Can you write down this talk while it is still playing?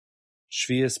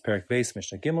Shevi'is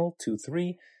Mishnah Gimel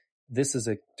 2-3. This is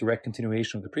a direct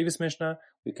continuation of the previous Mishnah.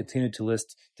 We continue to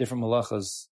list different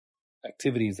malachas,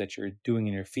 activities that you're doing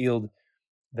in your field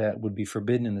that would be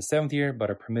forbidden in the 7th year, but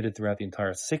are permitted throughout the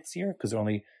entire 6th year, because they're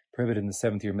only prohibited in the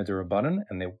 7th year midrabanan,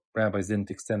 and the rabbis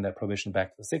didn't extend that prohibition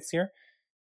back to the 6th year.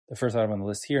 The first item on the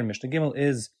list here in Mishnah Gimel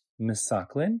is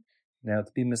misaklin. Now,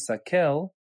 to be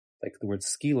misakel, like the word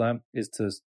skila, is to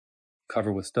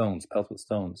cover with stones, pelt with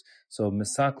stones. So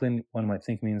misaklin, one might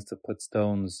think, means to put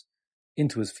stones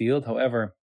into his field.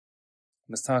 However,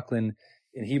 misaklin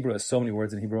in Hebrew, as so many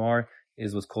words in Hebrew are,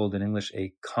 is what's called in English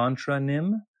a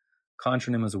contronym.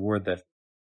 Contronym is a word that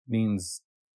means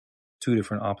two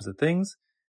different opposite things,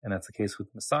 and that's the case with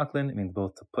misaklin. It means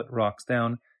both to put rocks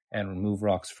down and remove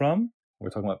rocks from. We're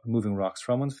talking about removing rocks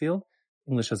from one's field.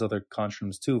 English has other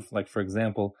contronyms too. Like, for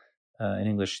example, in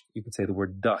English, you could say the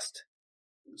word dust.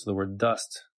 So the word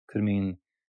dust could mean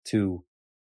to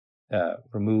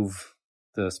remove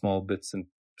the small bits and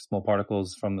small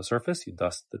particles from the surface. You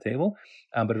dust the table.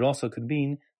 But it also could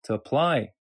mean to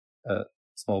apply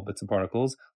small bits and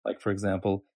particles. Like, for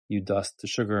example, you dust the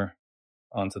sugar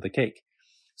onto the cake.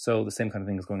 So the same kind of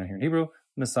thing is going on here in Hebrew.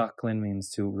 Misaklin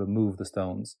means to remove the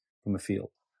stones from a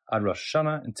field. Ad Rosh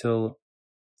Hashanah, until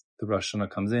the Rosh Hashanah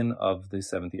comes in of the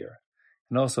 7th year.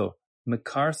 And also,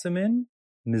 mekarsamin,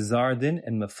 mizardin,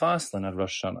 and mefaslin ad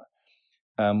Rosh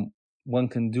Hashanah. One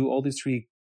can do all these three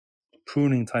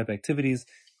pruning type activities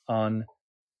on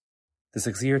the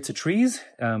 6th year to trees.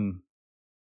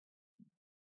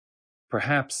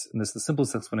 Perhaps, and this is the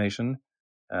simplest explanation,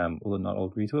 we'll not all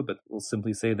agree to it, but we'll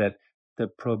simply say that the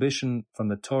prohibition from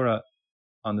the Torah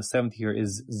on the 7th year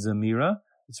is zamira,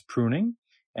 it's pruning,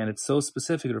 and it's so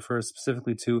specific, it refers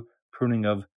specifically to pruning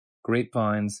of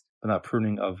grapevines, but not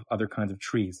pruning of other kinds of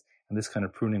trees. And this kind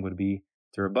of pruning would be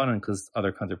derabanan, because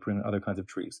other kinds of pruning other kinds of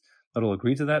trees. Not all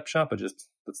agree to that pshat, but just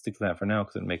let's stick to that for now,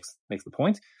 because it makes the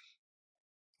point.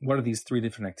 What are these three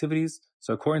different activities?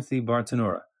 So according to the Bar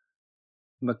Tanura,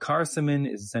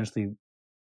 mekarsamin is essentially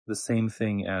the same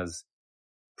thing as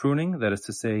pruning. That is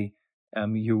to say,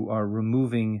 you are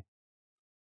removing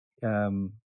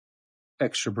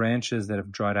extra branches that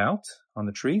have dried out on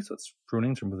the tree. So it's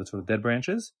pruning to remove the sort of dead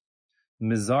branches.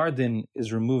 Mizardin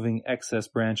is removing excess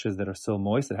branches that are still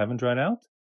moist, that haven't dried out.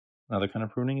 Another kind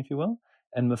of pruning, if you will.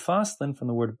 And mefaslin, from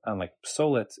the word like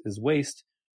psolet, is waste.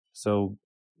 So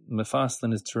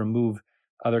mefaslin is to remove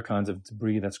other kinds of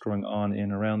debris that's growing on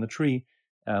in around the tree,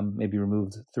 maybe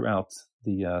removed throughout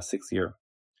the 6th year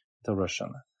till Rosh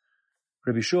Hashanah.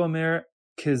 Rabbi Yeshua Omer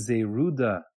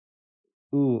kezeruda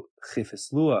u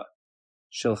chifislua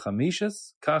shel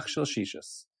chamishas kach shel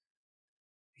shishas.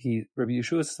 Rabbi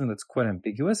Yeshua says something that's quite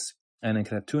ambiguous, and it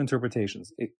can have two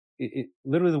interpretations. It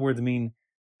literally, the words mean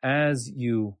as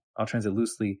you, I'll translate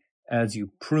loosely, as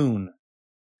you prune,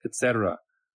 etc.,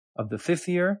 of the 5th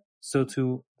year, so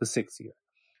to the 6th year.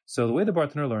 So the way the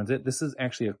Bartanur learns it, this is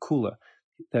actually a kula,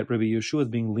 that Rabbi Yeshua is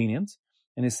being lenient,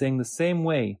 and is saying the same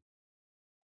way,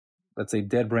 let's say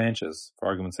dead branches, for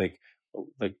argument's sake,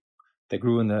 like they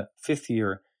grew in the 5th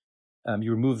year,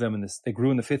 you remove them they grew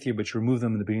in the 5th year, but you remove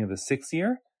them in the beginning of the 6th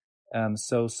year.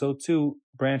 So too,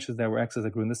 branches that were excess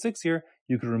that grew in the 6th year,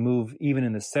 you could remove even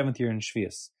in the 7th year in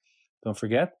Shevi'is. Don't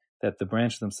forget that the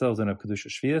branches themselves don't have Kedusha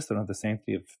Shevi'is, they don't have the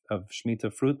sanctity of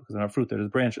Shemitah fruit, because they're not fruit, they're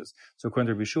just branches. So according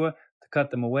to Rabbi Yeshua, to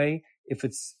cut them away, if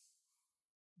it's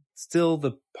still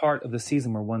the part of the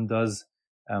season where one does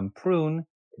prune,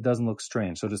 it doesn't look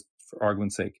strange. So just for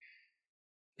argument's sake,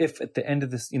 if at the end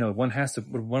of this, one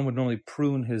would normally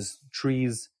prune his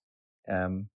trees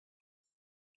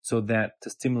so that to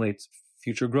stimulate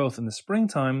future growth in the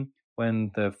springtime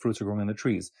when the fruits are growing on the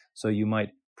trees. So you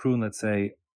might prune, let's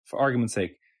say, for argument's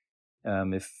sake,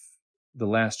 if the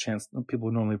last chance people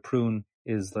would normally prune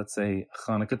is, let's say,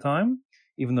 Hanukkah time,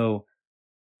 even though,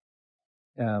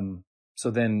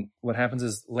 so then what happens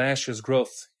is last year's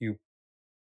growth, you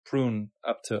prune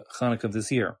up to Hanukkah of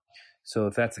this year. So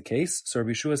if that's the case, so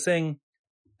Rabbi Yeshua is saying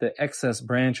the excess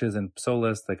branches and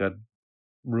psolas that got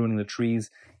ruining the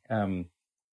trees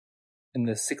in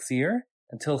the 6th year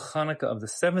until Hanukkah of the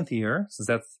 7th year, since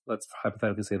let's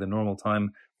hypothetically say the normal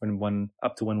time when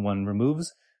one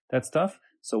removes that stuff,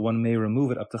 so one may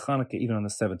remove it up to Hanukkah even on the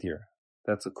 7th year.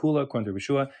 That's a kula according to Rabbi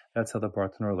Yeshua. That's how the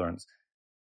Bartanur learns.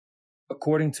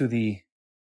 According to the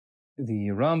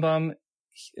Rambam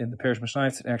in the Parish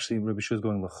Mishnah, actually Rabbi Yeshua is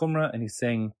going l'chumra, and he's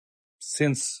saying,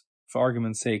 since, for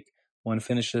argument's sake, one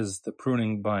finishes the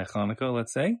pruning by Hanukkah,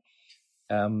 let's say,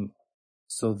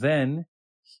 so then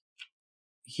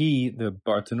the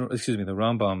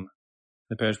Rambam,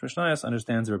 the Parish Mishnah,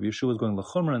 understands that Rabbi Yeshua is going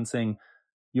l'chumra and saying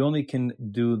you only can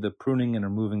do the pruning and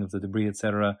removing of the debris,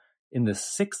 etc., in the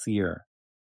 6th year,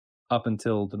 up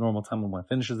until the normal time when one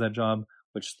finishes that job,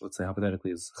 which let's say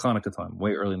hypothetically is Hanukkah time,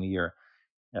 way early in the year.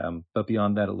 But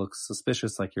beyond that, it looks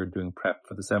suspicious, like you're doing prep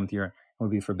for the 7th year, and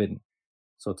would be forbidden.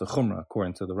 So it's a chumrah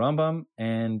according to the Rambam,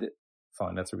 and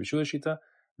fine, that's Rabbi Shua Shita.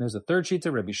 There's a third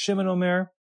Shita, Rabbi Shimon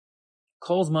Omer,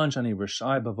 Kol zman shani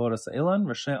rishai bavodas ha'elan,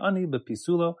 rishai ani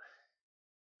bepisulo.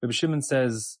 Rabbi Shimon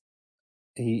says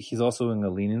he's also in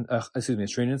a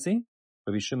stringency.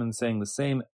 Rabbi Shimon saying the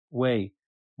same way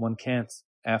one can't,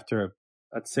 after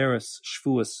Atzeres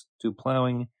Shvuos, do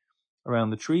plowing around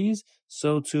the trees,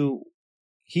 so too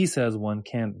he says one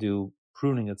can't do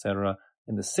pruning, etc.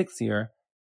 in the 6th year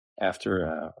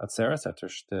after Atzeres, after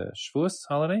the Shvuos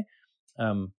holiday.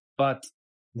 But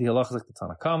the halacha is like the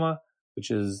Tanna Kama, which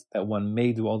is that one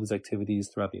may do all these activities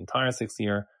throughout the entire 6th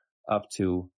year up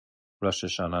to Rosh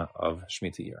Hashanah of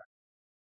Shemitah year.